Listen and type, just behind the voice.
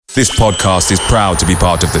This podcast is proud to be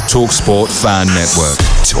part of the TalkSport Fan Network.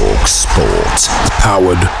 TalkSport.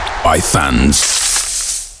 Powered by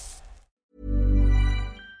fans.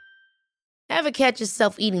 Ever catch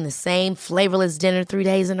yourself eating the same flavorless dinner 3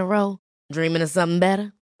 days in a row? Dreaming of something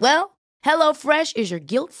better? Well, HelloFresh is your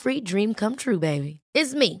guilt-free dream come true, baby.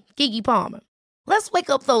 It's me, Keke Palmer. Let's wake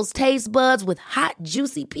up those taste buds with hot,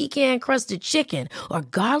 juicy pecan-crusted chicken or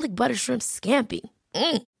garlic butter shrimp scampi.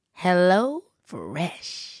 Hello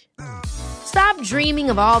Fresh. Stop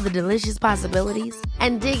dreaming of all the delicious possibilities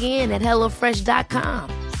and dig in at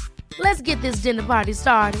HelloFresh.com. Let's get this dinner party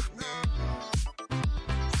started.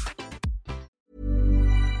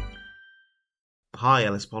 Hi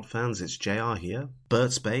LSPod fans, it's JR here.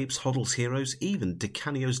 Bert's Babes, Hoddle's Heroes, even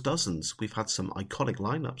DiCanio's Dozens. We've had some iconic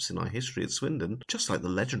lineups in our history at Swindon, just like the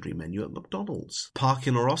legendary menu at McDonald's.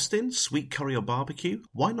 Parkin or Austin, sweet curry or barbecue?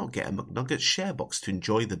 Why not get a McNuggets share box to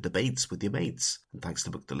enjoy the debates with your mates? And thanks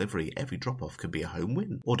to McDelivery, every drop-off can be a home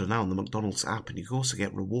win. Order now on the McDonald's app and you can also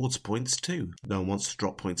get rewards points too. No one wants to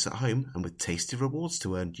drop points at home, and with tasty rewards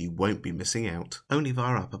to earn, you won't be missing out. Only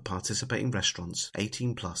via app at participating restaurants.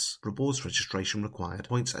 18 plus. Rewards registration required.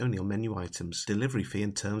 Points only on menu items. Delivery fee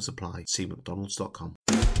and terms apply. See mcdonalds.com.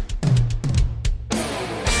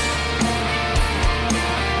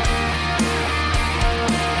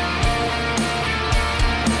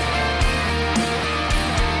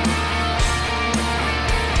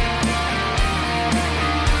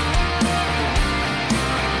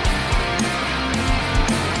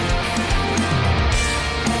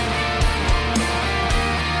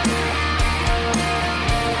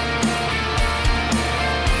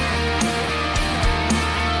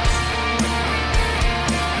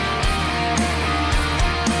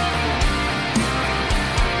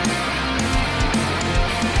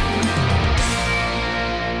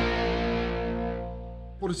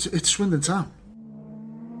 But it's Swindon Town.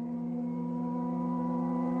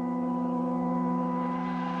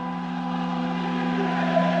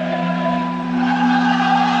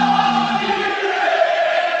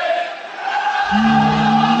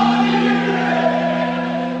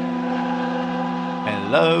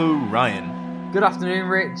 Hello, Ryan. Good afternoon,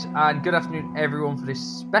 Rich, and good afternoon, everyone, for this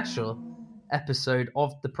special episode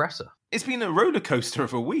of The Presser. It's been a roller coaster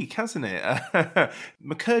of a week, hasn't it?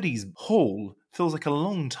 McCurdy's Hall feels like a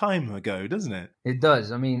long time ago, doesn't it? It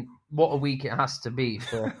does. I mean, what a week it has to be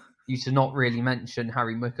for you to not really mention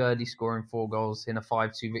Harry McCurdy scoring 4 goals in a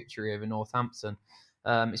 5-2 victory over Northampton.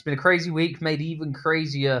 It's been a crazy week, made even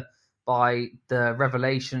crazier by the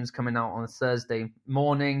revelations coming out on a Thursday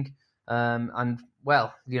morning. And,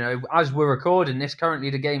 well, you know, as we're recording this, currently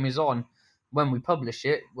the game is on. When we publish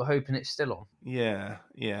it, we're hoping it's still on. Yeah.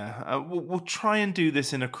 We'll try and do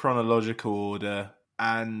this in a chronological order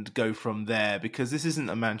and go from there, because this isn't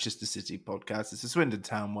a Manchester City podcast. It's a Swindon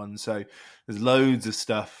Town one, so there's loads of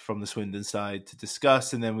stuff from the Swindon side to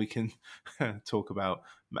discuss, and then we can talk about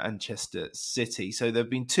Manchester City. So there have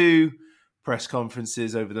been 2 press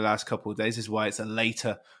conferences over the last couple of days. This is why it's a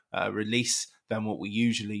later release than what we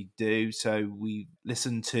usually do. So we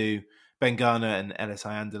listened to Ben Garner and Ellis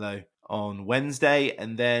Iandolo on Wednesday,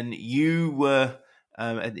 and then you were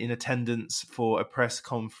in attendance for a press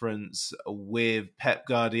conference with Pep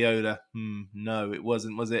Guardiola. No, it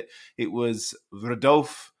wasn't, was it? It was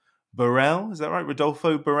Rodolfo Borrell. Is that right?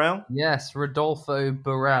 Rodolfo Borrell? Yes, Rodolfo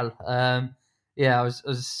Borrell. I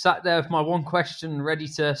was sat there with my one question ready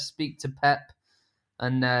to speak to Pep,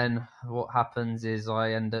 and then what happens is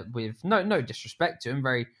I end up with, no disrespect to him,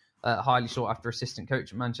 very highly sought after assistant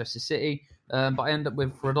coach at Manchester City, but I end up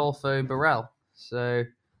with Rodolfo Borrell. So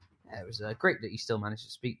it was great that he still managed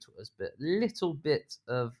to speak to us, but a little bit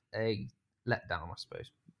of a letdown, I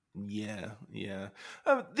suppose. Yeah.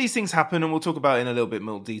 These things happen, and we'll talk about it in a little bit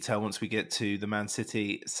more detail once we get to the Man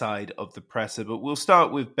City side of the presser. But we'll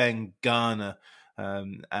start with Ben Garner,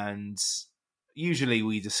 and usually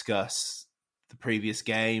we discuss the previous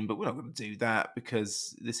game, but we're not going to do that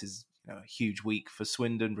because this is a huge week for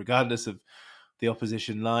Swindon, regardless of the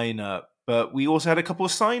opposition lineup. But we also had a couple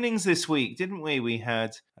of signings this week, didn't we? We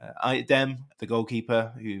had Idem, the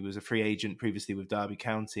goalkeeper, who was a free agent previously with Derby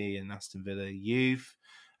County and Aston Villa Youth.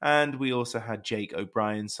 And we also had Jake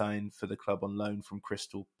O'Brien signed for the club on loan from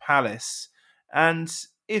Crystal Palace. And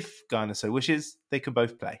if Garner so wishes, they can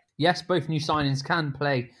both play. Yes, both new signings can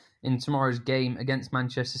play in tomorrow's game against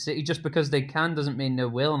Manchester City. Just because they can doesn't mean they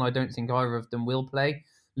will, and I don't think either of them will play.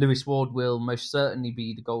 Lewis Ward will most certainly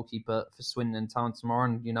be the goalkeeper for Swindon Town tomorrow,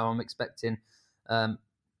 and I'm expecting a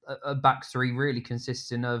back three really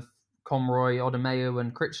consisting of Conroy, Odemeo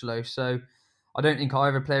and Critchlow. So I don't think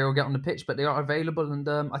either player will get on the pitch, but they are available. And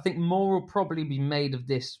I think more will probably be made of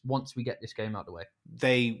this once we get this game out of the way.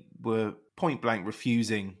 They were point blank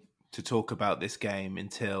refusing to talk about this game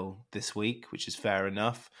until this week, which is fair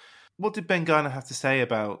enough. What did Ben Garner have to say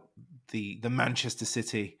about the Manchester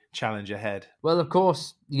City challenge ahead? Well, of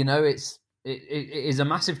course, it is a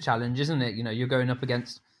massive challenge, isn't it? You're going up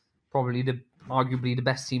against probably arguably the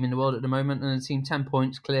best team in the world at the moment, and a team 10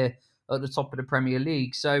 points clear at the top of the Premier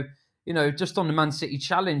League. So, just on the Man City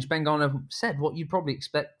challenge, Ben Garner said what you'd probably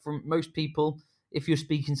expect from most people if you're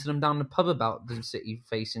speaking to them down the pub about the City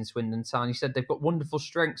facing Swindon Town. He said they've got wonderful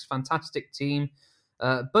strengths, fantastic team,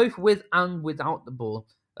 both with and without the ball.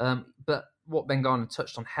 But what Ben Garner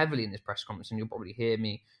touched on heavily in this press conference, and you'll probably hear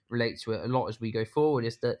me relate to it a lot as we go forward,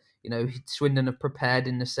 is that, Swindon have prepared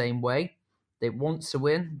in the same way. They want to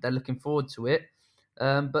win. They're looking forward to it.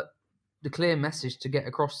 But the clear message to get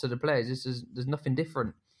across to the players is there's nothing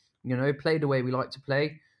different. Play the way we like to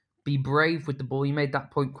play. Be brave with the ball. You made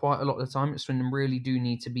that point quite a lot of the time. Swindon really do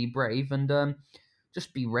need to be brave and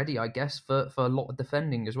just be ready, I guess, for a lot of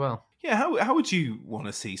defending as well. Yeah, how would you want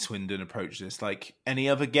to see Swindon approach this? Like any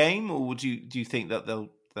other game, or do you think that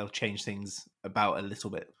they'll change things about a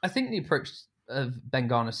little bit? I think the approach of Ben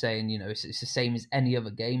Garner saying, it's the same as any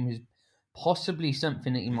other game is possibly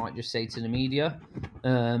something that he might just say to the media,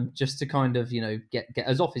 just to kind of, get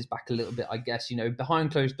us off his back a little bit, I guess.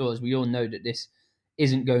 Behind closed doors, we all know that this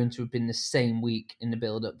isn't going to have been the same week in the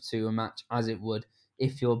build-up to a match as it would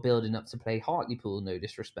if you're building up to play Hartlepool, no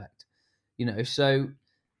disrespect. So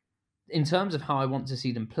in terms of how I want to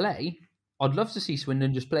see them play, I'd love to see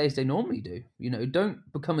Swindon just play as they normally do. Don't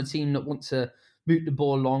become a team that wants to boot the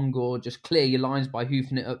ball long or just clear your lines by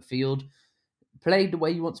hoofing it upfield. Play the way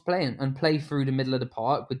you want to play and play through the middle of the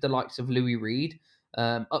park with the likes of Louis Reed,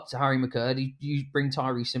 up to Harry McCurdy. You bring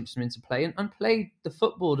Tyree Simpson into play and play the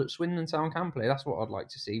football that Swindon Town can play. That's what I'd like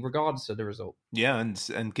to see, regardless of the result. Yeah,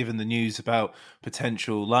 and given the news about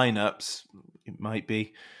potential lineups, it might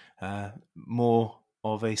be more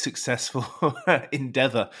of a successful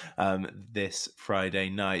endeavour this Friday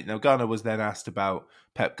night. Now, Garner was then asked about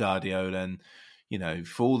Pep Guardiola and,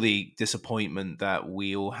 for all the disappointment that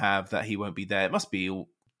we all have that he won't be there, it must be all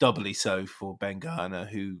doubly so for Ben Garner,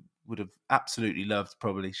 who would have absolutely loved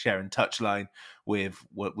probably sharing touchline with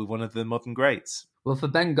one of the modern greats. Well, for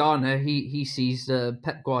Ben Garner, he sees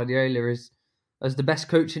Pep Guardiola as the best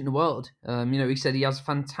coach in the world. He said he has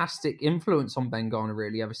fantastic influence on Ben Garner,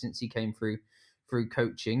 really, ever since he came through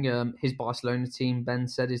coaching. His Barcelona team, Ben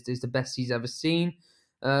said, is the best he's ever seen.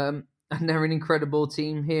 And they're an incredible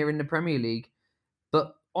team here in the Premier League.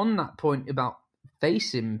 But on that point about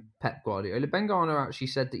facing Pep Guardiola, Ben Garner actually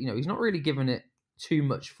said that, he's not really given it too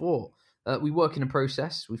much thought. We work in a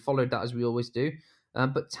process. We followed that as we always do.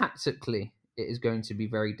 But tactically, it is going to be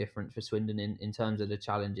very different for Swindon in terms of the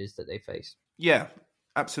challenges that they face. Yeah,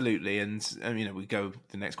 absolutely. And the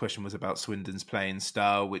next question was about Swindon's playing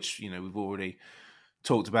style, which, we've already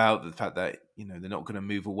talked about, the fact that, they're not going to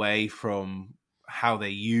move away from how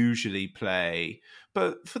they usually play.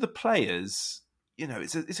 But for the players,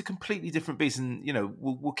 it's a completely different beast. And,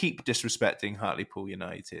 we'll keep disrespecting Hartlepool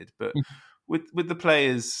United. But with the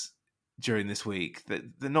players during this week,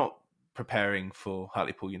 they're not preparing for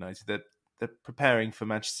Hartlepool United. They're preparing for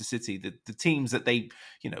Manchester City, the teams that they,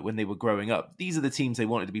 when they were growing up, these are the teams they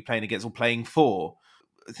wanted to be playing against or playing for.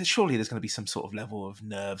 Surely there's going to be some sort of level of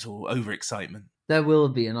nerves or overexcitement. There will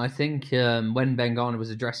be, and I think when Ben Garner was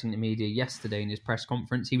addressing the media yesterday in his press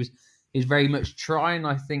conference, he was very much trying,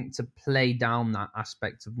 I think, to play down that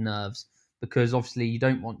aspect of nerves, because obviously you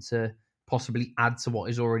don't want to possibly add to what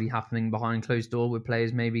is already happening behind closed door with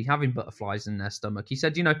players maybe having butterflies in their stomach. He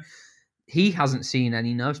said, he hasn't seen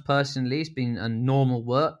any nerves personally. It's been a normal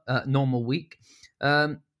week.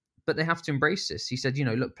 But they have to embrace this. He said,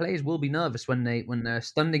 look, players will be nervous when they're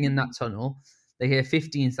standing in that tunnel. They hear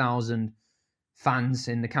 15,000 fans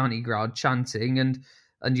in the county ground chanting, and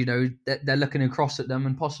they're looking across at them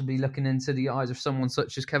and possibly looking into the eyes of someone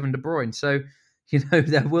such as Kevin De Bruyne. So,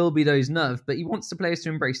 there will be those nerves, but he wants the players to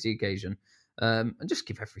embrace the occasion and just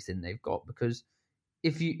give everything they've got, because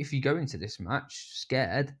if you go into this match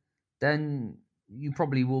scared, then you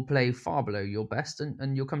probably will play far below your best,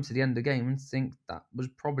 and you'll come to the end of the game and think that was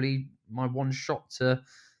probably my one shot to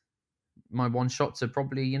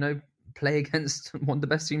probably, play against one of the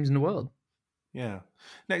best teams in the world. Yeah.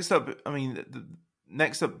 Next up,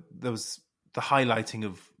 there was the highlighting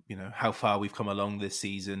of, how far we've come along this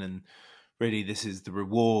season, and really this is the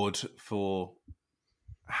reward for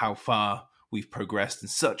how far we've progressed in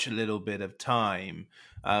such a little bit of time.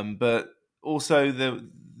 But also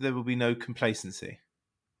there will be no complacency.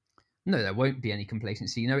 no, there won't be any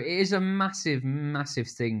complacency. It is a massive, massive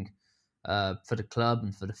thing for the club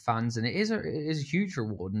and for the fans, and it is a huge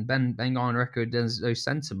reward. And Ben Garner echoed those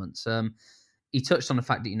sentiments. He touched on the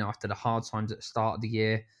fact that after the hard times at the start of the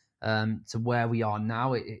year, to where we are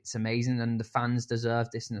now, it's amazing, and the fans deserve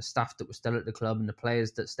this, and the staff that were still at the club and the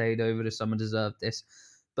players that stayed over the summer deserve this.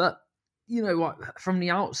 But you know what? From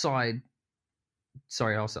the outside,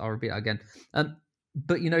 sorry, I'll repeat that again.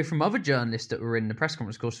 But from other journalists that were in the press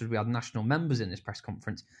conference, of course, we had national members in this press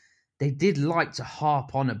conference, they did like to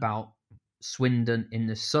harp on about Swindon in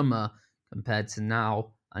the summer compared to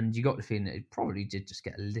now, and you got the feeling that it probably did just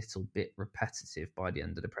get a little bit repetitive by the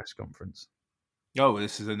end of the press conference. Oh,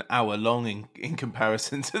 this is an hour long in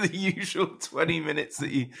comparison to the usual 20 minutes that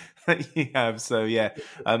you have. So yeah,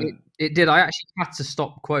 it did. I actually had to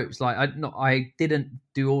stop quotes. Like I didn't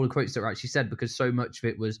do all the quotes that were actually said because so much of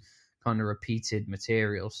it was kind of repeated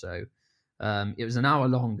material. So it was an hour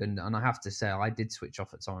long, and I have to say I did switch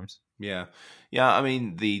off at times. Yeah. I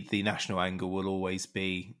mean, the national angle will always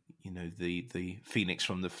be, the Phoenix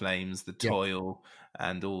from the Flames, the toil,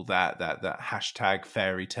 and all that hashtag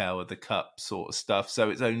fairy tale of the cup sort of stuff. So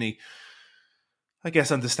it's only, I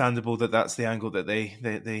guess, understandable that that's the angle that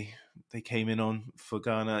they came in on for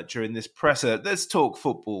Garner during this presser. Let's talk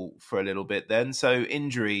football for a little bit then. So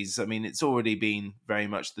injuries, I mean, it's already been very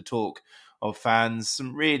much the talk of fans.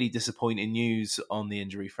 Some really disappointing news on the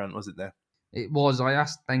injury front, wasn't there? It was. I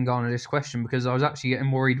asked Ben Garner this question because I was actually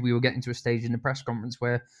getting worried we were getting to a stage in the press conference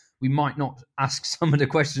where we might not ask some of the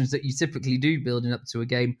questions that you typically do building up to a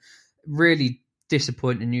game. Really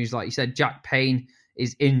disappointing news. Like you said, Jack Payne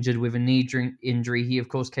is injured with a knee injury. He, of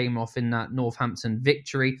course, came off in that Northampton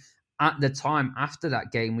victory. At the time, after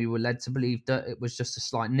that game, we were led to believe that it was just a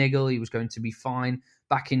slight niggle. He was going to be fine,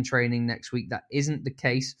 back in training next week. That isn't the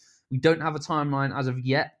case. We don't have a timeline as of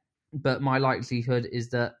yet, but my likelihood is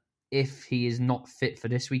that if he is not fit for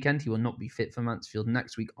this weekend, he will not be fit for Mansfield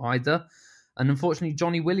next week either. And unfortunately,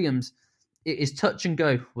 Johnny Williams, it is touch and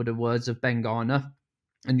go with the words of Ben Garner,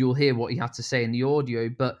 and you'll hear what he had to say in the audio,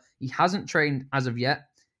 but he hasn't trained as of yet.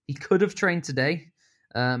 He could have trained today.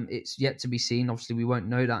 It's yet to be seen. Obviously, we won't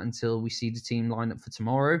know that until we see the team line up for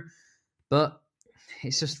tomorrow. But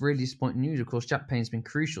it's just really disappointing news. Of course, Jack Payne's been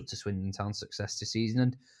crucial to Swindon Town's success this season.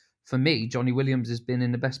 And for me, Johnny Williams has been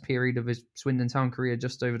in the best period of his Swindon Town career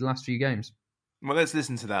just over the last few games. Well, let's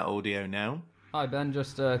listen to that audio now. Hi, Ben.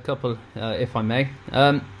 Just a couple, if I may.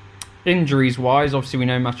 Injuries-wise, obviously we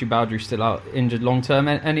know Matthew Bowdry's still out injured long-term.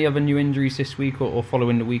 Any other new injuries this week or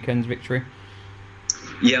following the weekend's victory?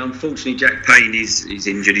 Yeah, unfortunately, Jack Payne is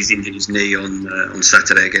injured. He's injured his knee on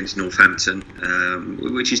Saturday against Northampton,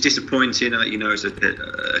 which is disappointing. It's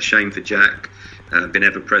a shame for Jack. Been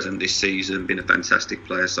ever present this season, been a fantastic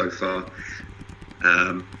player so far.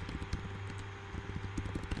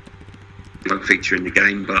 Won't feature in the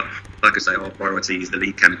game, but like I say, our priority is the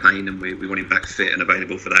league campaign, and we want him back fit and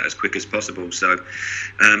available for that as quick as possible. So,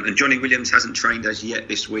 and Johnny Williams hasn't trained as yet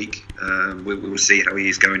this week. We will see how he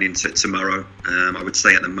is going into tomorrow. I would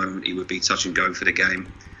say at the moment he would be touch and go for the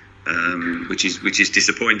game, which is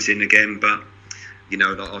disappointing again. But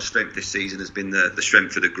our strength this season has been the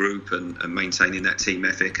strength of the group and maintaining that team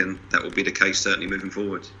ethic, and that will be the case certainly moving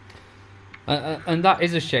forward. And that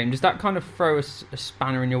is a shame. Does that kind of throw a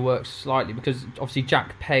spanner in your works slightly? Because obviously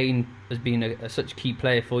Jack Payne has been such a key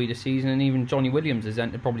player for you this season, and even Johnny Williams has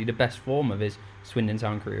entered probably the best form of his Swindon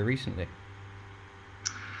Town career recently.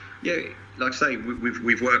 Yeah, like I say,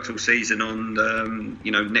 we've worked all season on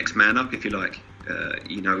next man up, if you like.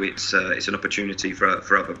 It's an opportunity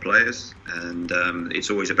for other players, and it's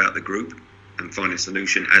always about the group and finding a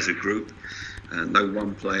solution as a group. No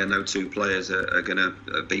one player, no two players are going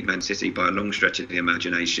to beat Man City by a long stretch of the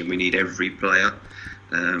imagination. We need every player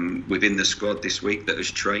within the squad this week that has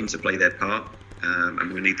trained to play their part,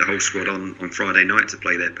 and we need the whole squad on Friday night to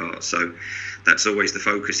play their part. So that's always the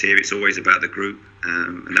focus here. It's always about the group,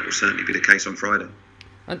 and that will certainly be the case on Friday.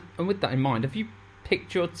 And with that in mind, have you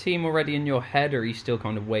picked your team already in your head, or are you still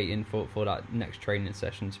kind of waiting for that next training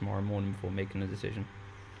session tomorrow morning before making a decision?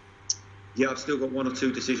 Yeah, I've still got one or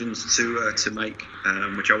two decisions to make,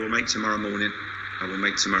 which I will make tomorrow morning. So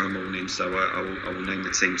I will name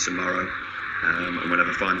the team tomorrow, and we'll have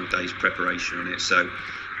a final day's preparation on it. So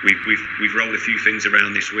we've rolled a few things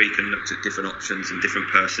around this week and looked at different options and different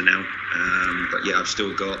personnel. But yeah, I've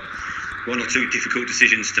still got one or two difficult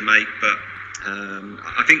decisions to make. But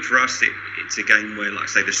I think for us, it's a game where, like I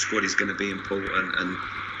say, the squad is going to be important,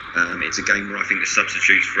 and it's a game where I think the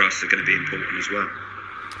substitutes for us are going to be important as well.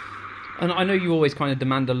 And I know you always kind of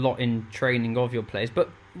demand a lot in training of your players,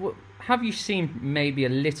 but have you seen maybe a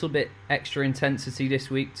little bit extra intensity this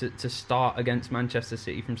week to start against Manchester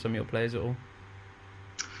City from some of your players at all?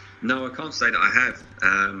 No, I can't say that I have.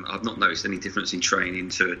 I've not noticed any difference in training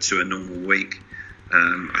to a normal week.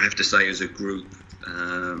 I have to say, as a group,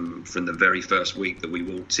 from the very first week that we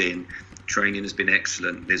walked in, training has been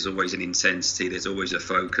excellent. There's always an intensity, there's always a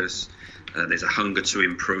focus, there's a hunger to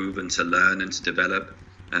improve and to learn and to develop.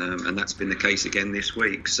 And that's been the case again this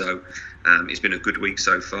week. So it's been a good week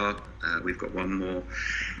so far. We've got one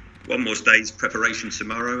more day's preparation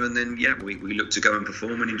tomorrow, and then we look to go and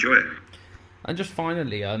perform and enjoy it. And just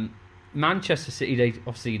finally, Manchester City, they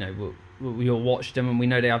obviously, we all watched them, and we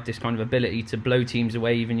know they have this kind of ability to blow teams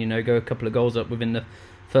away, even go a couple of goals up within the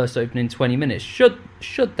first opening 20 minutes. Should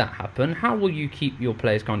that happen, how will you keep your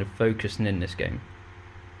players kind of focused in this game?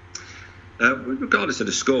 Regardless of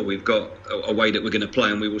the score, we've got a way that we're going to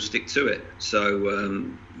play, and we will stick to it. So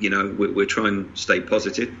we're trying to stay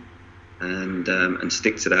positive and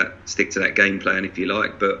stick to that game plan, if you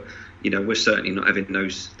like. But we're certainly not having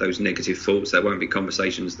those negative thoughts. There won't be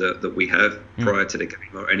conversations that we have prior to the game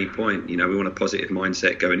or at any point. We want a positive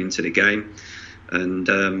mindset going into the game. And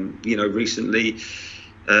recently,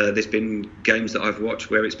 there's been games that I've watched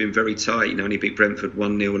where it's been very tight. Only beat Brentford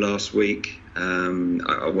 1-0 last week.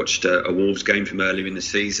 I watched a Wolves game from earlier in the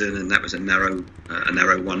season, and that was a narrow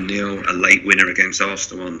 1-0, a late winner against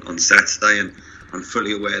Arsenal on Saturday. And I'm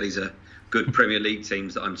fully aware these are good Premier League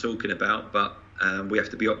teams that I'm talking about, but we have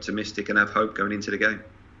to be optimistic and have hope going into the game.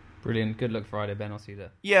 Brilliant. Good luck Friday, Ben. I'll see you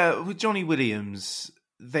there. Yeah, with Johnny Williams,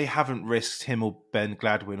 they haven't risked him or Ben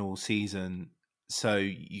Gladwin all season, so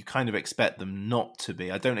you kind of expect them not to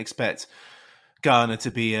be. I don't expect Garner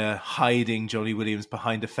to be hiding Johnny Williams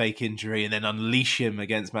behind a fake injury and then unleash him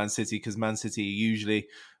against Man City, because Man City usually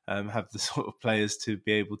have the sort of players to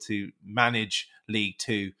be able to manage League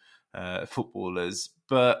Two footballers.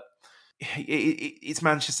 But it's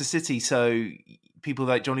Manchester City, so people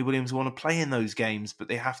like Johnny Williams want to play in those games, but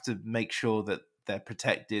they have to make sure that they're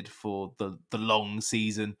protected for the long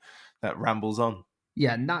season that rambles on.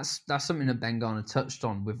 Yeah, and that's something that Ben Garner touched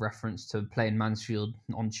on with reference to playing Mansfield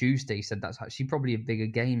on Tuesday. He said that's actually probably a bigger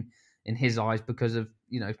game in his eyes because of,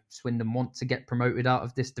 Swindon want to get promoted out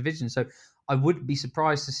of this division. So I would be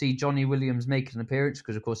surprised to see Johnny Williams make an appearance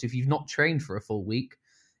because, of course, if you've not trained for a full week,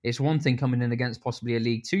 it's one thing coming in against possibly a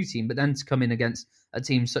League Two team, but then to come in against a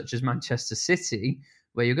team such as Manchester City,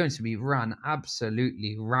 where you're going to be ran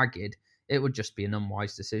absolutely ragged, it would just be an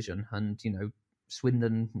unwise decision. And,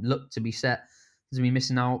 Swindon look to be set to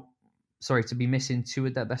be missing two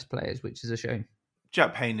of their best players, which is a shame.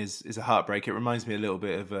 Jack Payne is a heartbreak. It reminds me a little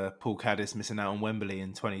bit of Paul Caddis missing out on Wembley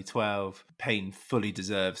in 2012. Payne fully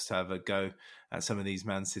deserves to have a go at some of these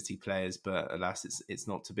Man City players, but alas, it's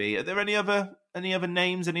not to be. Are there any other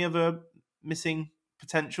names, any other missing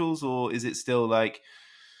potentials, or is it still like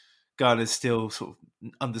Garner's still sort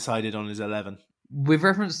of undecided on his 11? With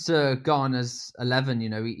reference to Garner's 11,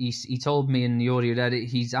 he told me in the audio that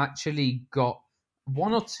he's actually got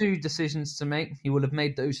one or two decisions to make. He will have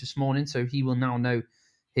made those this morning, so he will now know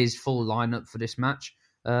his full lineup for this match.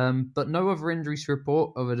 But no other injuries to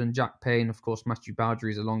report other than Jack Payne. Of course, Matthew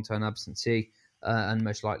Bowdry is a long-term absentee, and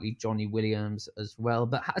most likely Johnny Williams as well.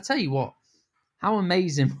 But I tell you what, how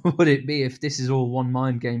amazing would it be if this is all one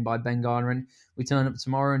mind game by Ben Garner and we turn up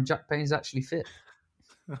tomorrow and Jack Payne's actually fit?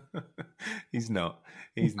 He's not.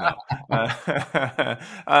 The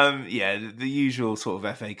usual sort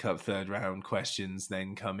of FA Cup third round questions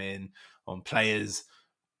then come in on players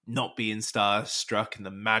not being starstruck and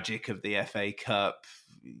the magic of the FA Cup,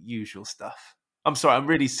 usual stuff. I'm sorry, I'm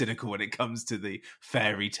really cynical when it comes to the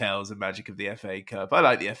fairy tales and magic of the FA Cup. I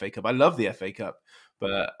like the FA Cup. I love the FA Cup,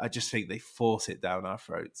 but I just think they force it down our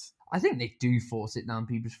throats. I think they do force it down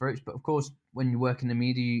people's throats, but of course, when you work in the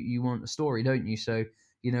media, you want a story, don't you? So,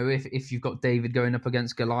 if you've got David going up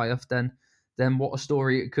against Goliath, then what a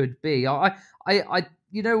story it could be. I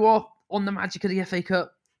you know what? On the magic of the FA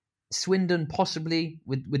Cup, Swindon possibly,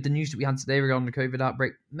 with the news that we had today regarding the COVID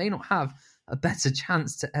outbreak, may not have a better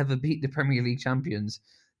chance to ever beat the Premier League champions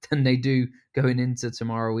than they do going into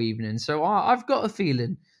tomorrow evening. So I've got a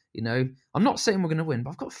feeling, I'm not saying we're going to win,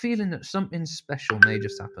 but I've got a feeling that something special may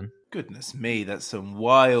just happen. Goodness me, that's some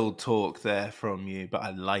wild talk there from you, but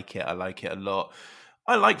I like it. I like it a lot.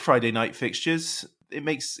 I like Friday night fixtures.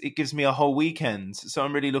 It gives me a whole weekend. So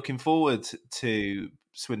I'm really looking forward to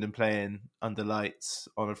Swindon playing under lights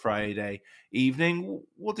on a Friday evening.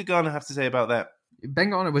 What did Garner have to say about that? Ben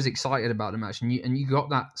Garner was excited about the match, and you got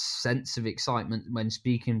that sense of excitement when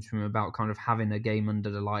speaking to him about kind of having a game under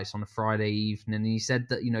the lights on a Friday evening. And he said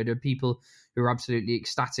that, there are people who are absolutely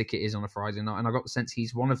ecstatic it is on a Friday night, and I got the sense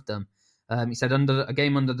he's one of them. He said a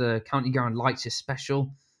game under the county ground lights is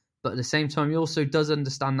special, but at the same time, he also does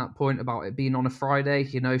understand that point about it being on a Friday.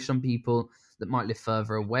 Some people that might live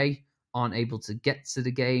further away aren't able to get to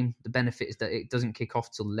the game. The benefit is that it doesn't kick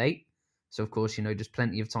off till late. So, of course, there's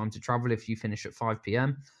plenty of time to travel if you finish at 5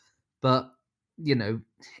 p.m. But,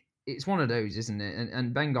 it's one of those, isn't it?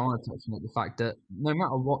 And Ben Garner touched on the fact that no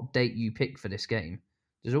matter what date you pick for this game,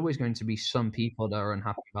 there's always going to be some people that are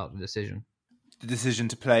unhappy about the decision. The decision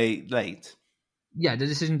to play late? Yeah, the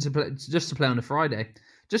decision to play on a Friday.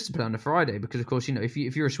 Just to play on a Friday, because, of course, if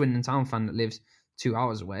you're a Swindon Town fan that lives 2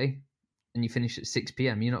 hours away and you finish at 6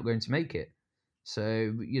 p.m, you're not going to make it.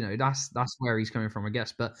 So, that's where he's coming from, I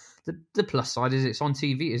guess. But the plus side is it's on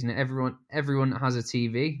TV, isn't it? Everyone that has a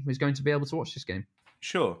TV is going to be able to watch this game.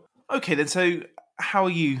 Sure. Okay, then. So how are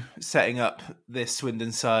you setting up this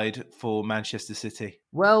Swindon side for Manchester City?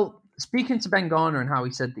 Well, speaking to Ben Garner and how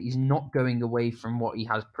he said that he's not going away from what he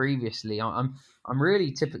has previously, I'm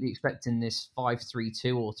really typically expecting this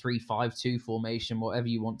 5-3-2 or 3-5-2 formation, whatever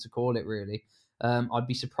you want to call it, really. I'd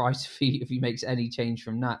be surprised if he makes any change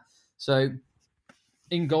from that. So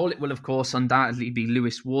in goal, it will, of course, undoubtedly be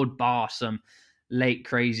Lewis Ward, bar some late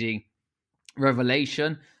crazy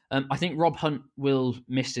revelation. I think Rob Hunt will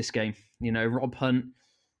miss this game. Rob Hunt,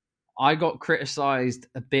 I got criticised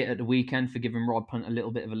a bit at the weekend for giving Rob Hunt a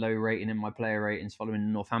little bit of a low rating in my player ratings following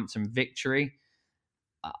the Northampton victory.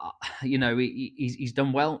 He's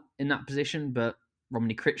done well in that position, but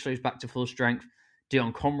Romney Critchlow's back to full strength.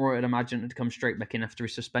 Dion Conroy, I'd imagine, had come straight back in after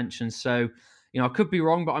his suspension. So, I could be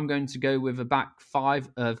wrong, but I'm going to go with a back five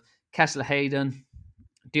of Kessler Hayden,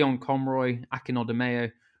 Dion Conroy, Akin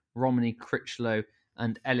Odemeo, Romney Critchlow,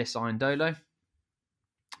 and Ellis Ayndolo.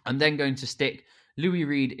 I'm then going to stick Louis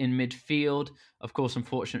Reed in midfield. Of course,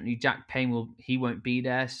 unfortunately, Jack Payne won't be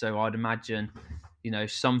there, so I'd imagine,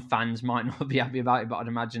 some fans might not be happy about it, but I'd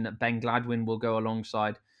imagine that Ben Gladwin will go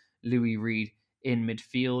alongside Louis Reed in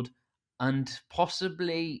midfield. And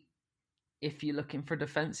possibly, if you're looking for a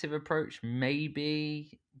defensive approach,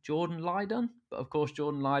 maybe Jordan Lydon. But of course,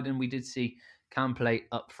 Jordan Lydon, we did see can play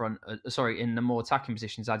up front, in the more attacking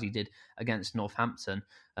positions as he did against Northampton.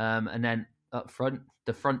 And then up front,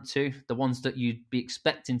 the front two, the ones that you'd be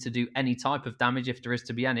expecting to do any type of damage, if there is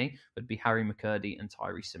to be any, would be Harry McCurdy and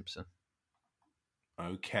Tyree Simpson.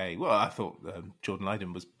 Okay. Well, I thought Jordan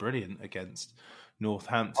Lydon was brilliant against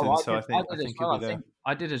Northampton,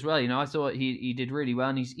 I did as well. I thought he did really well,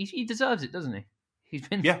 and he deserves it, doesn't he? He's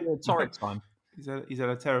been through a torrid time. He's had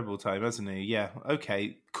a terrible time, hasn't he? Yeah.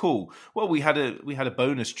 Okay. Cool. Well, we had a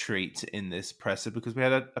bonus treat in this presser because we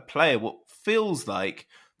had a player what feels like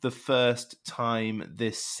the first time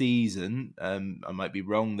this season. I might be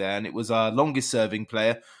wrong there, and it was our longest serving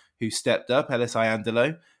player who stepped up, Ellis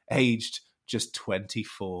Ayndolo, aged just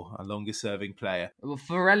 24, our longest serving player. Well,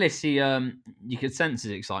 for Ellis, you could sense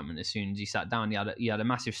his excitement as soon as he sat down. He had a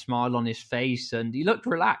massive smile on his face, and he looked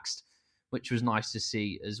relaxed, which was nice to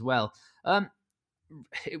see as well.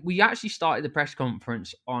 We actually started the press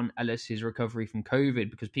conference on Ellis's recovery from COVID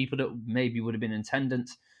because people that maybe would have been in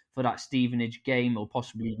attendance for that Stevenage game or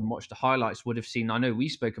possibly even watched the highlights would have seen, I know we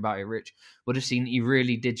spoke about it, Rich, would have seen he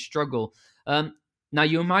really did struggle. Now,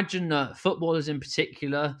 you imagine that footballers in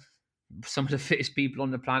particular, some of the fittest people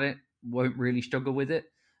on the planet, won't really struggle with it.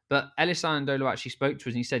 But Ellis Ayndolo actually spoke to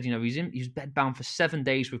us and he said, he was bedbound for 7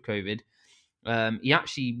 days with COVID. He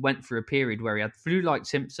actually went through a period where he had flu-like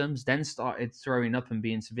symptoms, then started throwing up and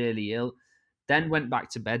being severely ill, then went back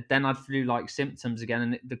to bed, then had flu-like symptoms again,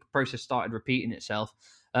 and the process started repeating itself.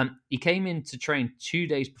 He came in to train 2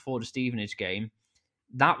 days before the Stevenage game.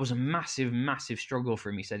 That was a massive, massive struggle for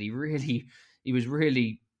him. He said he was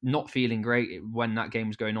really not feeling great when that game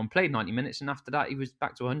was going on. Played 90 minutes, and after that, he was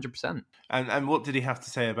back to 100%. And what did he have to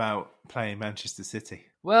say about playing Manchester City?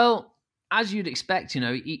 Well, as you'd expect,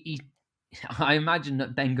 I imagine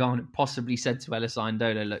that Ben Garner possibly said to Ellis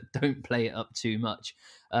Ayndolo, look, don't play it up too much.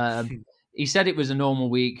 He said it was a normal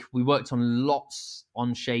week. We worked on lots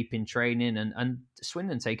on shape in training and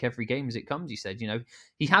Swindon take every game as it comes, he said.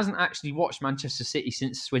 He hasn't actually watched Manchester City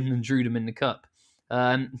since Swindon drew them in the Cup.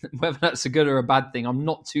 Whether that's a good or a bad thing, I'm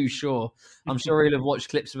not too sure. I'm sure he'll have watched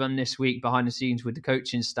clips of them this week behind the scenes with the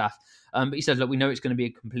coaching staff. But he said, look, we know it's going to be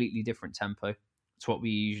a completely different tempo to what we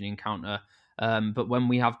usually encounter. But when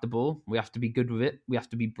we have the ball, we have to be good with it. We have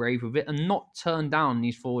to be brave with it and not turn down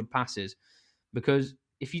these forward passes. Because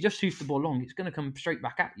if you just hoof the ball long, it's going to come straight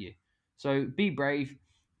back at you. So be brave,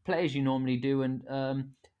 play as you normally do. And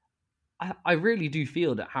I really do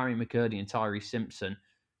feel that Harry McCurdy and Tyree Simpson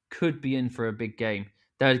could be in for a big game.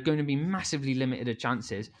 There's going to be massively limited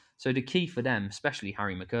chances. So the key for them, especially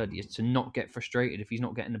Harry McCurdy, is to not get frustrated if he's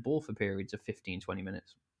not getting the ball for periods of 15, 20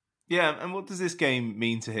 minutes. Yeah, and what does this game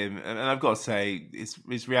mean to him? And I've got to say,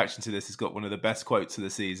 his reaction to this has got one of the best quotes of the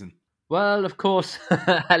season. Well, of course,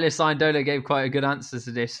 Ellis Iandola gave quite a good answer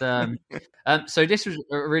to this. So this was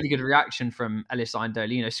a really good reaction from Ellis Iandola.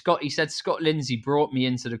 You know, he said Scott Lindsay brought me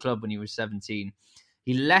into the club when he was 17.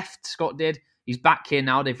 He left, Scott did. He's back here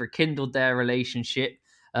now. They've rekindled their relationship.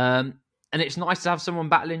 And it's nice to have someone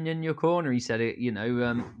battling in your corner, he said it,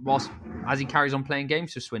 whilst as he carries on playing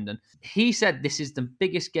games for Swindon. He said this is the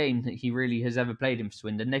biggest game that he really has ever played in for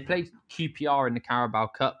Swindon. They played QPR in the Carabao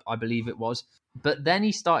Cup, I believe it was. But then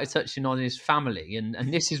he started touching on his family,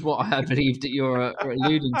 and this is what I believe that you're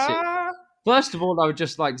alluding to. First of all, I would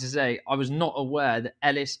just like to say I was not aware that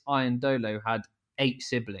Ellis Iandola had 8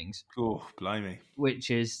 siblings. Oh, blimey. Which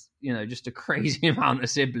is, just a crazy amount of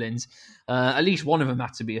siblings. At least one of them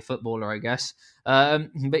had to be a footballer, I guess. But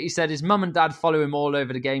he said his mum and dad follow him all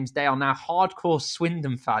over the games. They are now hardcore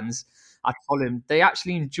Swindon fans. I follow him. They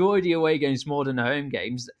actually enjoy the away games more than the home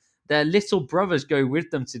games. Their little brothers go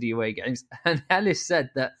with them to the away games. And Ellis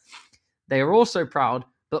said that they are also proud,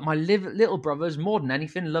 but my little brothers, more than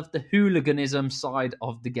anything, love the hooliganism side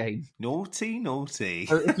of the game. Naughty, naughty.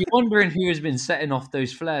 So if you're wondering who has been setting off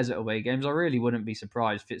those flares at away games, I really wouldn't be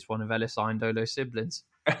surprised if it's one of Ellis Iandola's siblings.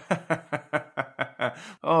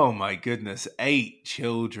 Oh my goodness, 8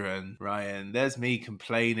 children, Ryan. There's me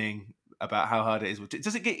complaining about how hard it is.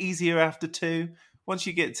 Does it get easier after 2? Once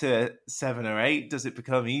you get to 7 or 8, does it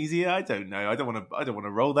become easier? I don't know. I don't want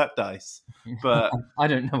to roll that dice. But I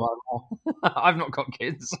don't know. I've not got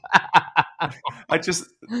kids.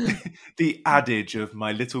 The adage of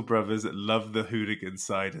my little brothers love the hooligan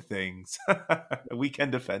side of things.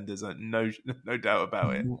 Weekend offenders, no doubt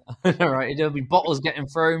about it. All right, there'll be bottles getting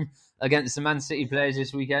thrown against the Man City players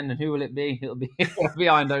this weekend, and who will it be? It'll be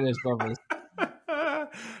Iandola's brothers.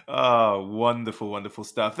 Oh, wonderful, wonderful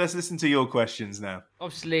stuff. Let's listen to your questions now.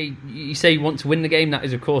 Obviously, you say you want to win the game. That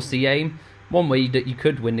is, of course, the aim. One way that you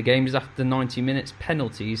could win the game is after 90 minutes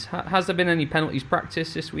penalties. Has there been any penalties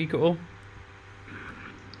practice this week at all?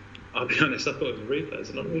 I'll be honest, I thought it was a replay. Is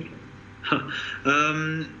it not a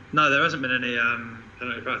replay? No, there hasn't been any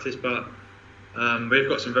penalty practice, but we've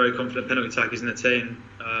got some very confident penalty takers in the team.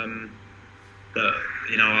 I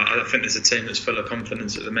think there's a team that's full of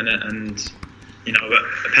confidence at the minute, and but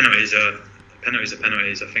penalties are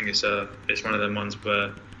penalties. I think it's one of them ones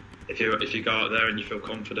where if you go out there and you feel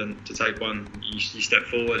confident to take one, you step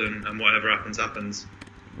forward and whatever happens.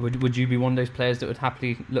 Would you be one of those players that would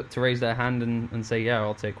happily look to raise their hand and say, yeah,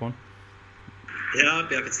 I'll take one? Yeah, I'd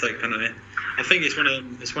be happy to take a penalty. I think it's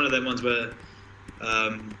one of them ones where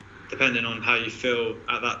depending on how you feel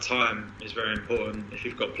at that time is very important. If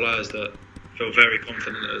you've got players that feel very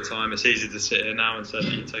confident at the time, it's easy to sit here now and say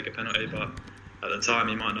that you take a penalty, but at the time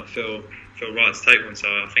you might not feel right to take one. So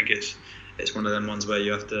I think it's one of them ones where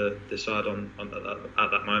you have to decide on at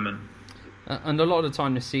that moment. And a lot of the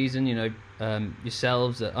time this season,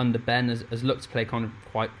 yourselves under Ben has looked to play kind of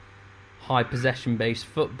quite high possession-based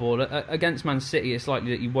football. Against Man City, it's likely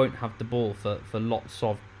that you won't have the ball for lots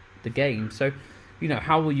of the game. So,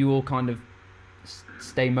 how will you all kind of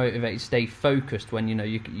stay motivated, stay focused when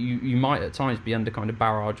you might at times be under kind of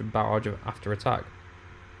barrage after attack?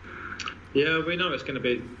 Yeah, we know it's going to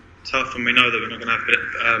be tough, and we know that we're not going to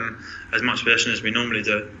have as much possession as we normally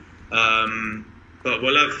do. But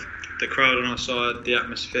we'll have the crowd on our side, the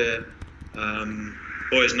atmosphere.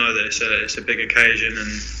 Boys know that it's a big occasion,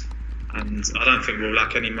 and I don't think we'll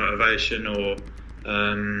lack any motivation or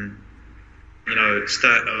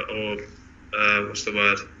what's the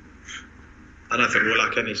word? I don't think we'll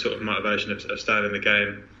lack any sort of motivation of staying in the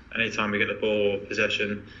game. Anytime we get the ball or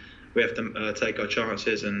possession, we have to take our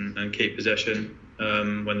chances and keep possession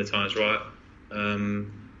when the time's right.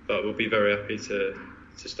 But we'll be very happy to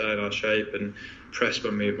stay in our shape and press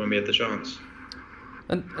when we have the chance.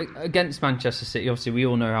 And against Manchester City, obviously we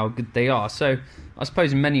all know how good they are. So I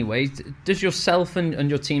suppose in many ways, does yourself and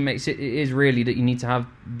your teammates, it is really that you need to have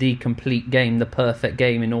the complete game, the perfect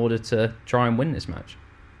game in order to try and win this match?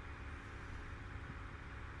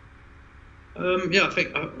 I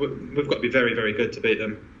think we've got to be very, very good to beat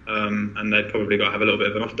them. And they've probably got to have a little bit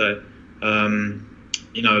of an off day.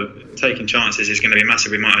 Taking chances is going to be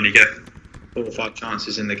massive. We might only get 4 or 5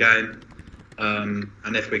 chances in the game.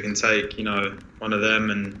 And if we can take, one of them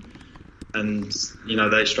and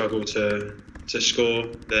they struggle to score,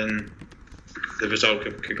 then the result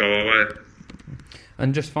could go our way.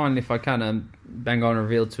 And just finally, if I can, Ben Garner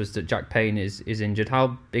revealed to us that Jack Payne is injured.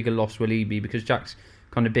 How big a loss will he be? Because Jack's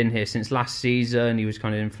kind of been here since last season. He was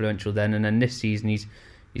kind of influential then, and then this season he's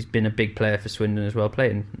been a big player for Swindon as well,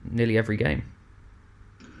 playing nearly every game.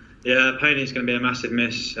 Yeah, Payne is going to be a massive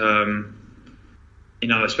miss.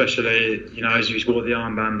 especially, as he's wore the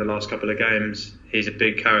armband the last couple of games, he's a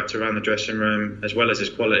big character around the dressing room, as well as his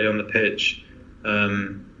quality on the pitch.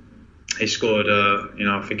 He scored,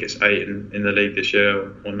 I think it's 8 in the league this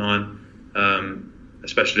year, or 9.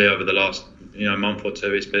 Especially over the last, month or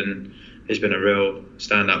two, he's been a real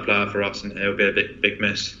standout player for us, and it'll be a big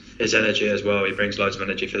miss. His energy as well, he brings loads of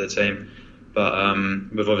energy for the team. But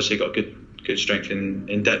we've obviously got good strength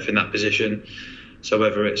in depth in that position. So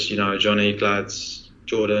whether it's Johnny, Glads,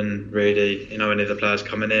 Jordan, Reedy, any of the players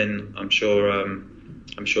coming in, I'm sure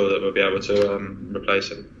that we'll be able to replace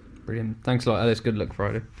him. Brilliant. Thanks a lot, Ellis. Good luck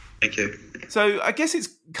Friday. Thank you. So I guess it's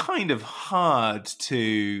kind of hard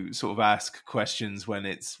to sort of ask questions when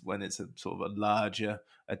it's a sort of a larger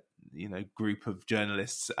group of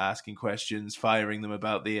journalists asking questions, firing them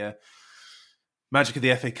about the magic of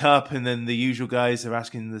the FA Cup, and then the usual guys are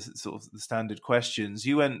asking the sort of the standard questions.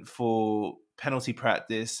 You went for penalty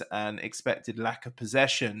practice and expected lack of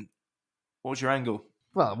possession. What was your angle?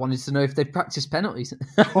 Well, I wanted to know if they practiced penalties.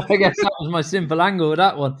 I guess that was my simple angle with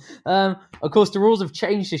that one. Of course, the rules have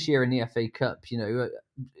changed this year in the FA Cup,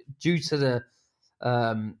 due to the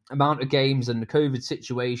amount of games and the COVID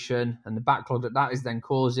situation and the backlog that is then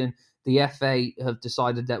causing. The FA have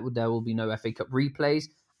decided that there will be no FA Cup replays.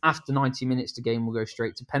 After 90 minutes, the game will go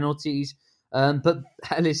straight to penalties. But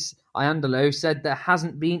Ellis Iandolo said there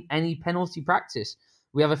hasn't been any penalty practice.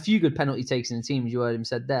 We have a few good penalty takes in the team, as you heard him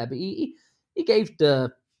said there, but he gave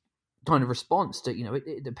the kind of response to,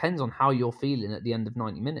 it depends on how you're feeling at the end of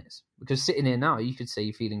 90 minutes. Because sitting here now, you could say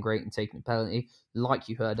you're feeling great and taking a penalty. Like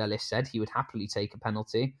you heard Ellis said, he would happily take a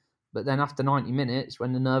penalty. But then after 90 minutes,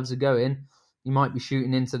 when the nerves are going, you might be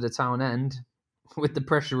shooting into the town end with the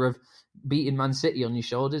pressure of beating Man City on your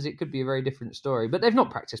shoulders. It could be a very different story. But they've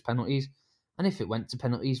not practiced penalties. And if it went to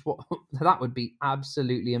penalties, that would be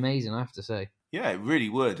absolutely amazing, I have to say. Yeah, it really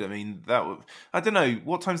would. I mean, I don't know,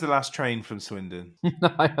 what time's the last train from Swindon?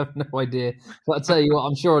 I have no idea. But I'll tell you what,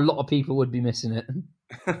 I'm sure a lot of people would be missing it.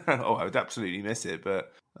 Oh, I would absolutely miss it,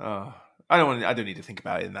 but I don't need to think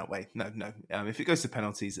about it in that way. No. If it goes to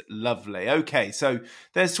penalties, lovely. Okay, so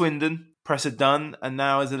there's Swindon. Press are done, and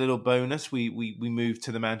now as a little bonus, we move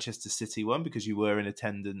to the Manchester City one because you were in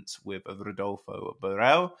attendance with Rodolfo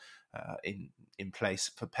Borrell in place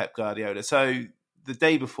for Pep Guardiola. So the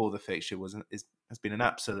day before the fixture has been an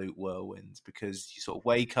absolute whirlwind because you sort of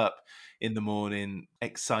wake up in the morning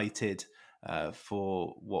excited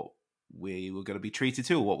for what we were going to be treated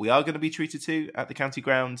to, or what we are going to be treated to at the county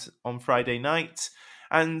ground on Friday night.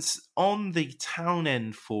 And on the Town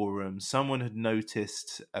End forum, someone had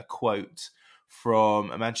noticed a quote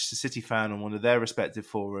from a Manchester City fan on one of their respective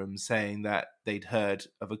forums saying that they'd heard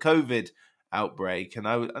of a COVID outbreak. And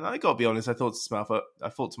I got to be honest, I thought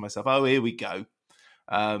to myself, oh, here we go.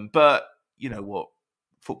 But you know what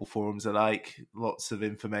football forums are like, lots of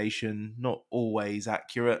information, not always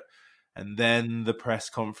accurate. And then the press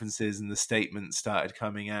conferences and the statements started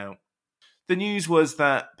coming out. The news was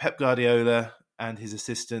that Pep Guardiola and his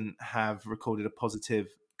assistant have recorded a positive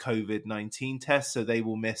COVID-19 test, so they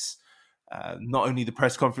will miss not only the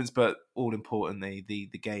press conference, but all importantly, the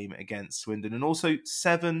game against Swindon. And also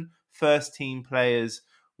 7 first-team players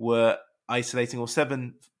were isolating, or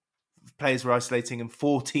 7 players were isolating, and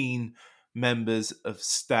 14 members of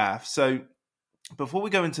staff. So before we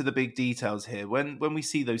go into the big details here, when we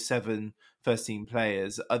see those 7 first-team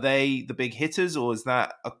players, are they the big hitters, or is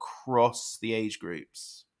that across the age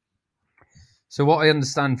groups? So what I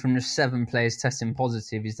understand from the 7 players testing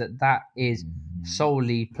positive is that is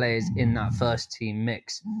solely players in that first-team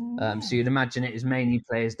mix. So you'd imagine it is mainly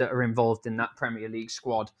players that are involved in that Premier League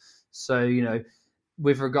squad. So,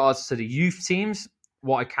 with regards to the youth teams,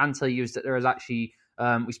 what I can tell you is that there is actually...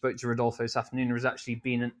 we spoke to Rodolfo this afternoon. There has actually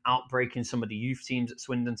been an outbreak in some of the youth teams at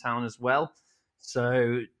Swindon Town as well.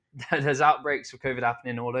 So there's outbreaks of COVID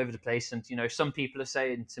happening all over the place. And, some people are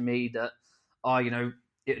saying to me that,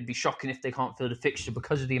 it would be shocking if they can't fill the fixture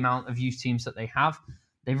because of the amount of youth teams that they have.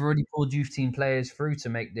 They've already pulled youth team players through to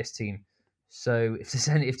make this team. So if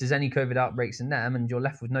there's any COVID outbreaks in them and you're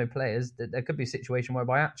left with no players, there could be a situation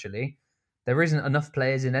whereby actually there isn't enough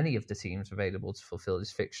players in any of the teams available to fulfill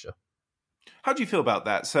this fixture. How do you feel about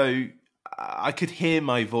that? So I could hear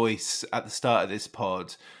my voice at the start of this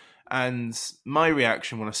pod, and my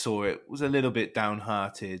reaction when I saw it was a little bit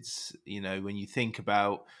downhearted. When you think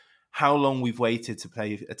about how long we've waited to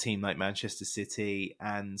play a team like Manchester City,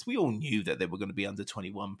 and we all knew that they were going to be under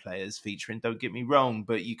 21 players featuring, don't get me wrong,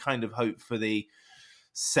 but you kind of hope for the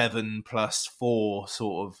 7+4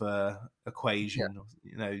 sort of equation,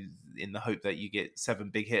 in the hope that you get 7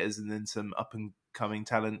 big hitters and then some up and coming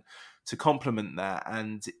talent to complement that.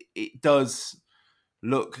 And it does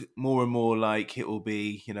look more and more like it will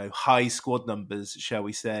be, high squad numbers, shall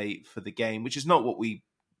we say, for the game, which is not what we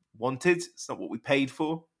wanted. It's not what we paid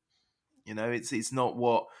for. It's not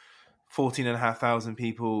what 14,500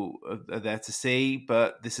 people are there to see,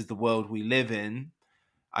 but this is the world we live in.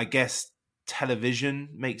 I guess television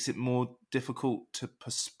makes it more difficult to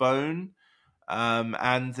postpone.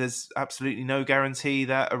 And there's absolutely no guarantee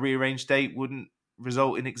that a rearranged date wouldn't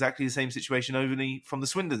result in exactly the same situation only from the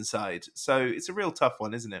Swindon side. So it's a real tough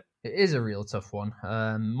one, isn't it? It is a real tough one.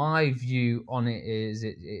 My view on it is,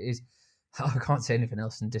 I can't say anything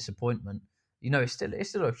else than disappointment. It's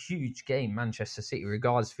still a huge game, Manchester City,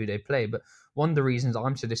 regardless of who they play. But one of the reasons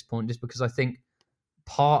I'm so disappointed is because I think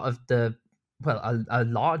a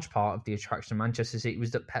large part of the attraction of Manchester City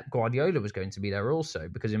was that Pep Guardiola was going to be there also,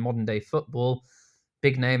 because in modern day football,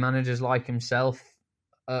 big name managers like himself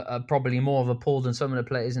are probably more of a pull than some of the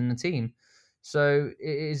players in the team. So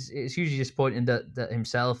it's hugely disappointing that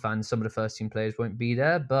himself and some of the first team players won't be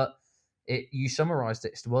there. But you summarised it.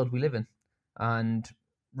 It's the world we live in. And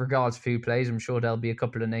regards to who plays, I'm sure there'll be a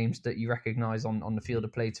couple of names that you recognise on the field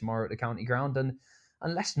of play tomorrow at the county ground. And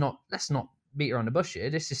let's not beat around the bush here.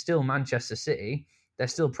 This is still Manchester City. They're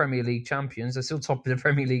still Premier League champions. They're still top of the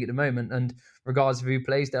Premier League at the moment. And regardless of who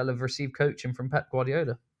plays, they'll have received coaching from Pep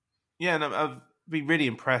Guardiola. Yeah, and I've been really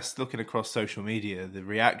impressed looking across social media, the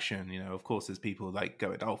reaction. Of course, there's people like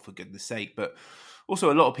going, oh, for goodness sake. But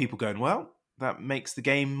also a lot of people going, well, that makes the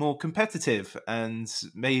game more competitive. And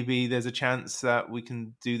maybe there's a chance that we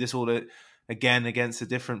can do this all again against a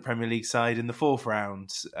different Premier League side in the fourth round.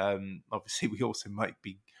 Obviously, we also might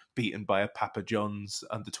be beaten by a Papa John's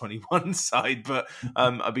under-21 side, but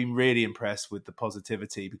I've been really impressed with the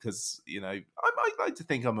positivity because, I like to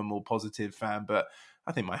think I'm a more positive fan, but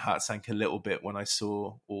I think my heart sank a little bit when I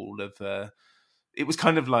saw all of it was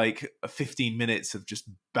kind of like 15 minutes of just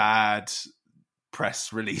bad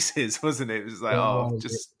press releases, wasn't it? It was like,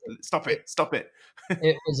 just stop it.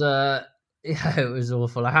 It was it was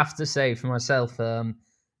awful. I have to say for myself,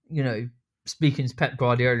 speaking to Pep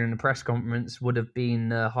Guardiola in a press conference would have been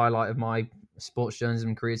the highlight of my sports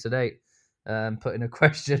journalism career to date. Putting a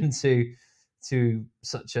question to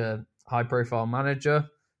such a high-profile manager.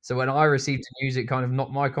 So when I received the news, it kind of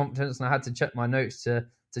knocked my confidence, and I had to check my notes to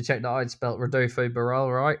check that I'd spelt Rodolfo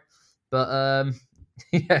Borrell right. But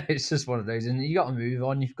yeah, it's just one of those, and you got to move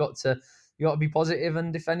on. You got to be positive,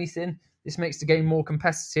 and if anything, this makes the game more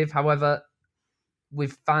competitive. However,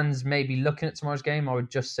 with fans maybe looking at tomorrow's game, I would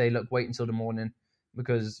just say, look, wait until the morning,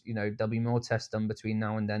 because there'll be more tests done between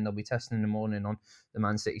now and then. There'll be testing in the morning on the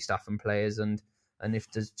Man City staff and players, and if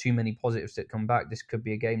there's too many positives that come back, this could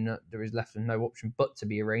be a game that there is left with no option but to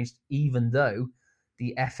be arranged, even though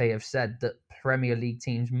the FA have said that Premier League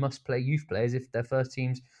teams must play youth players if their first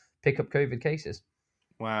teams pick up COVID cases.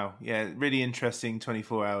 Wow. Yeah, really interesting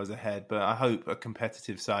 24 hours ahead, but I hope a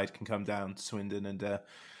competitive side can come down to Swindon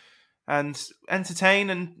and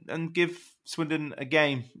entertain and give Swindon a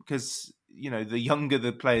game, because, the younger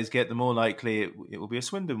the players get, the more likely it will be a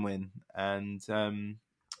Swindon win. And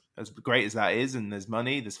as great as that is, and there's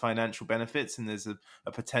money, there's financial benefits, and there's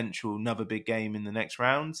a potential another big game in the next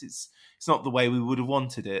round, it's not the way we would have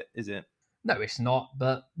wanted it, is it? No, it's not,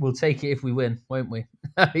 but we'll take it if we win, won't we?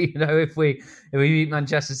 If we beat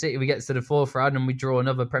Manchester City, we get to the fourth round and we draw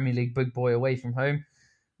another Premier League big boy away from home,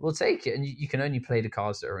 we'll take it. And you can only play the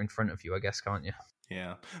cards that are in front of you, I guess, can't you?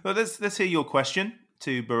 Yeah. Well, let's hear your question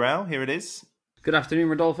to Borrell. Here it is. Good afternoon,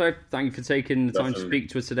 Rodolfo. Thank you for taking the time to speak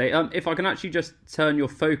to us today. If I can actually just turn your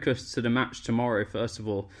focus to the match tomorrow, first of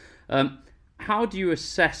all. How do you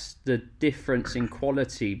assess the difference in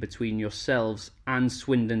quality between yourselves and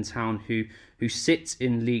Swindon Town, who sits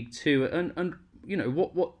in League Two? And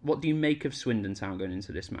what do you make of Swindon Town going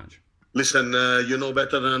into this match? Listen, you know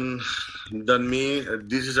better than me.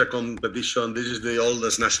 This is a competition. This is the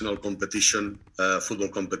oldest national competition, football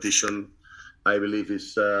competition. I believe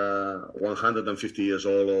it's 150 years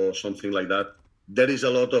old or something like that. There is a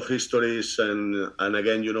lot of histories, and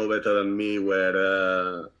again, you know better than me,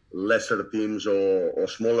 where lesser teams or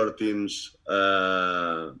smaller teams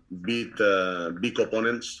beat big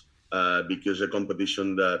opponents, because a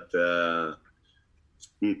competition that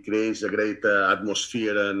it creates a great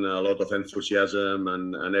atmosphere and a lot of enthusiasm,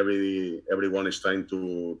 and everyone is trying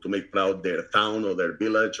to make proud their town or their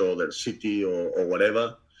village or their city or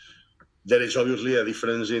whatever. There is obviously a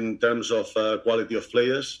difference in terms of quality of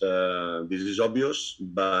players. This is obvious,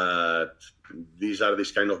 but these are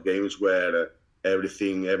these kind of games where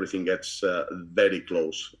everything gets very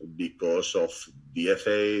close because of the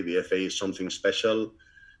FA. The FA is something special.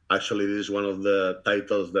 Actually, this is one of the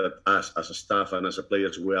titles that us as a staff and as a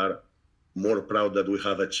players we are more proud that we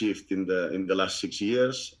have achieved in the last 6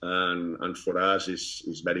 years, and for us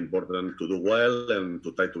it's very important to do well and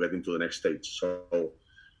to try to get into the next stage. So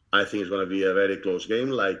I think it's going to be a very close game,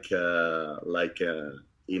 like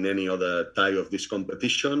in any other type of this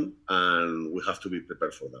competition, and we have to be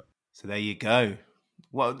prepared for that. So there you go.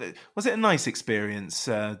 Well, was it a nice experience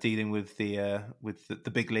dealing with the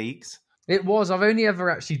big leagues? It was. I've only ever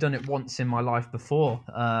actually done it once in my life before,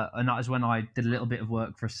 and that was when I did a little bit of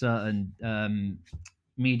work for a certain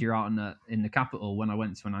media outlet in the capital when I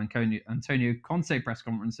went to an Antonio Conte press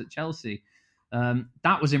conference at Chelsea.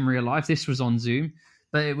 That was in real life. This was on Zoom,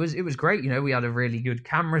 but it was great. We had a really good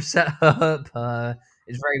camera set up.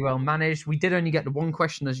 It's very well managed. We did only get the one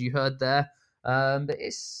question, as you heard there, but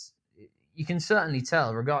you can certainly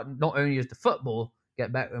tell. Not only does the football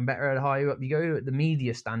get better and better the higher up you go, the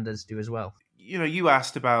media standards do as well. You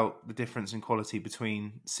asked about the difference in quality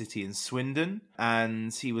between City and Swindon,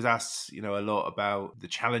 and he was asked, a lot about the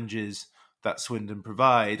challenges that Swindon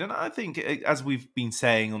provide. And I think, as we've been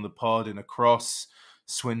saying on the pod and across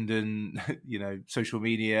Swindon, social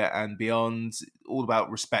media and beyond, all about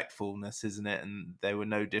respectfulness, isn't it? And they were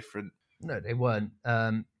no different. No, they weren't.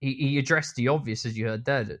 He addressed the obvious, as you heard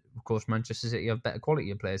there. That, of course, Manchester City have better quality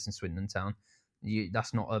of players than Swindon Town.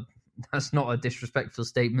 That's not a disrespectful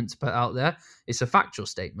statement to put out there. It's a factual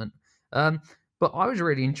statement. But I was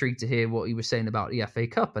really intrigued to hear what he was saying about the FA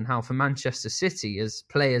Cup and how for Manchester City as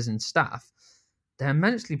players and staff, they're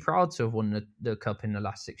immensely proud to have won the Cup in the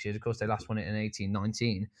last 6 years. Of course, they last won it in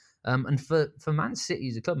 18-19. And for Man City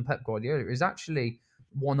as a club and Pep Guardiola, it is actually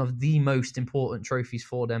one of the most important trophies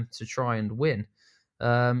for them to try and win.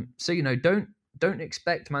 So, don't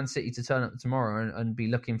expect Man City to turn up tomorrow and be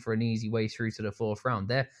looking for an easy way through to the fourth round.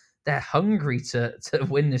 They're hungry to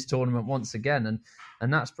win this tournament once again,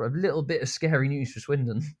 and that's a little bit of scary news for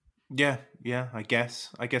Swindon. Yeah, I guess.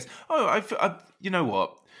 Oh, you know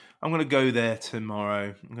what? I'm going to go there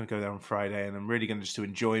tomorrow. I'm going to go there on Friday, and I'm really going to just to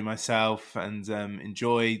enjoy myself and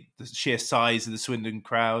enjoy the sheer size of the Swindon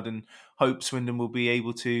crowd, and hope Swindon will be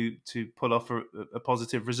able to pull off a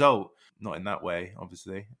positive result. Not in that way,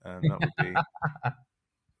 obviously. That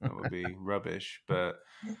would be rubbish. But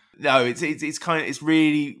no, it's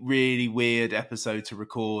really, really weird episode to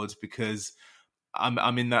record because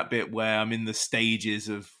I'm in that bit where I'm in the stages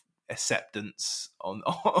of acceptance on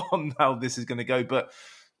how this is going to go. But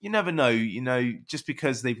you never know, just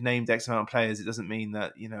because they've named X amount of players, it doesn't mean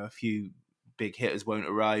that, a few big hitters won't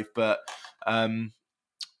arrive. But I'm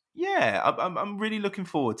really looking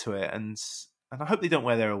forward to it. And I hope they don't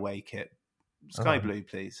wear their away kit. Sky blue,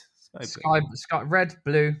 please. Sky red,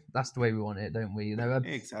 blue. That's the way we want it, don't we?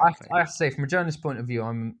 Exactly. I have to say, from a journalist point of view,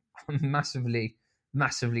 I'm massively,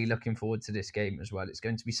 massively looking forward to this game as well. It's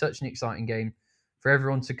going to be such an exciting game for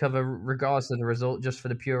everyone to cover, regardless of the result, just for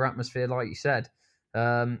the pure atmosphere, like you said.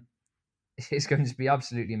 It's going to be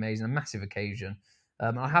absolutely amazing, a massive occasion.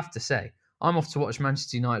 I have to say, I'm off to watch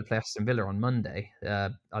Manchester United play Aston Villa on Monday,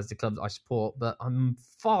 as the club that I support, but I'm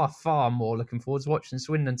far, far more looking forward to watching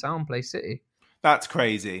Swindon Town play City. That's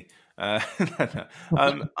crazy.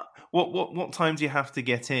 What time do you have to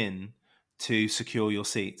get in to secure your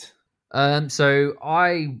seat? So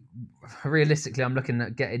I'm looking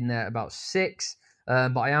at getting there about 6,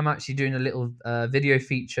 but I am actually doing a little video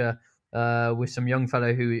feature with some young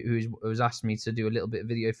fellow who was asked me to do a little bit of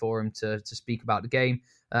video for him to speak about the game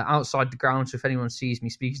outside the ground. So if anyone sees me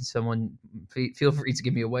speaking to someone, feel free to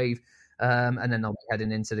give me a wave. And then I'll be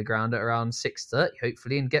heading into the ground at around 6:30,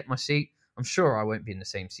 hopefully, and get my seat. I'm sure I won't be in the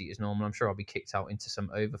same seat as normal. I'm sure I'll be kicked out into some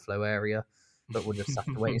overflow area, but we'll just have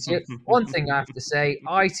to wait and see. One thing I have to say,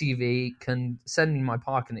 ITV can send me my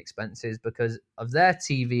parking expenses because of their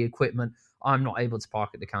TV equipment. I'm not able to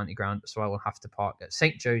park at the county ground, so I will have to park at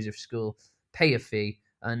St. Joseph's School, pay a fee,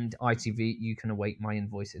 and ITV, you can await my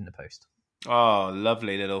invoice in the post. Oh,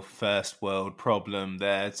 lovely little first world problem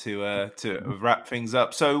there to wrap things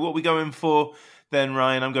up. So what are we going for then,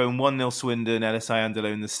 Ryan? I'm going 1-0 Swindon, LSI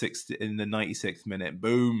Andalo in the 96th minute.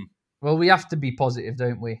 Boom. Well, we have to be positive,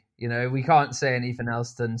 don't we? We can't say anything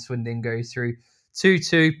else than Swindon goes through.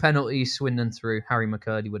 2-2, penalty, Swindon through. Harry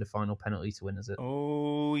McCurdy with a final penalty to win, is it?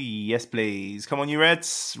 Oh, yes, please. Come on, you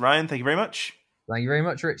Reds. Ryan, thank you very much. Thank you very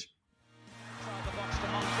much, Rich.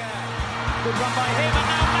 Good run by him, and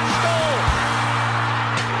now Maskell.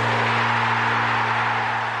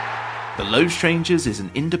 The Low Strangers is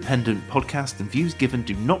an independent podcast, and views given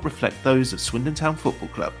do not reflect those of Swindon Town Football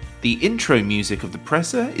Club. The intro music of The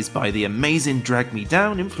Presser is by the amazing Drag Me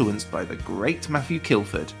Down, influenced by the great Matthew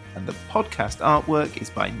Kilford, and the podcast artwork is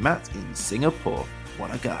by Matt in Singapore.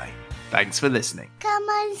 What a guy. Thanks for listening. Come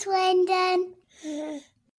on, Swindon.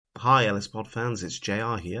 Hi Ellis Pod fans, it's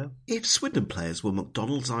JR here. If Swindon players were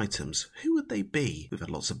McDonald's items, who would they be? We've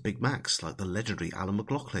had lots of Big Macs like the legendary Alan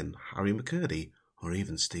McLaughlin, Harry McCurdy, or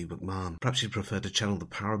even Steve McMahon. Perhaps you'd prefer to channel the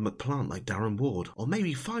power of McPlant like Darren Ward, or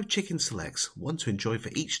maybe 5 chicken selects, one to enjoy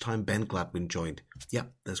for each time Ben Gladwin joined.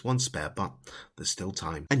 Yep, there's one spare, but there's still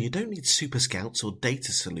time. And you don't need Super Scouts or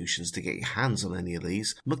data solutions to get your hands on any of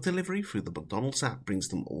these. McDelivery through the McDonald's app brings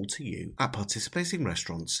them all to you. At participating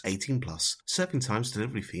restaurants, 18+. Serving times,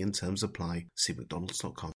 delivery fee and terms apply. See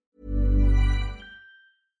mcdonalds.com.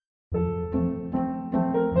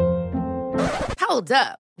 Hold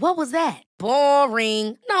up. What was that?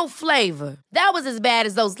 Boring. No flavor. That was as bad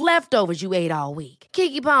as those leftovers you ate all week.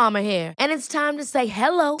 Keke Palmer here, and it's time to say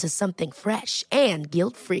hello to something fresh and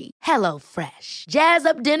guilt-free. Hello Fresh. Jazz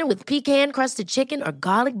up dinner with pecan-crusted chicken or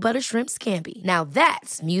garlic butter shrimp scampi. Now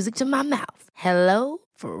that's music to my mouth. Hello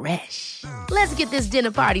Fresh. Let's get this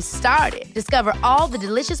dinner party started. Discover all the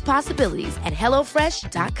delicious possibilities at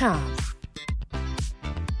HelloFresh.com.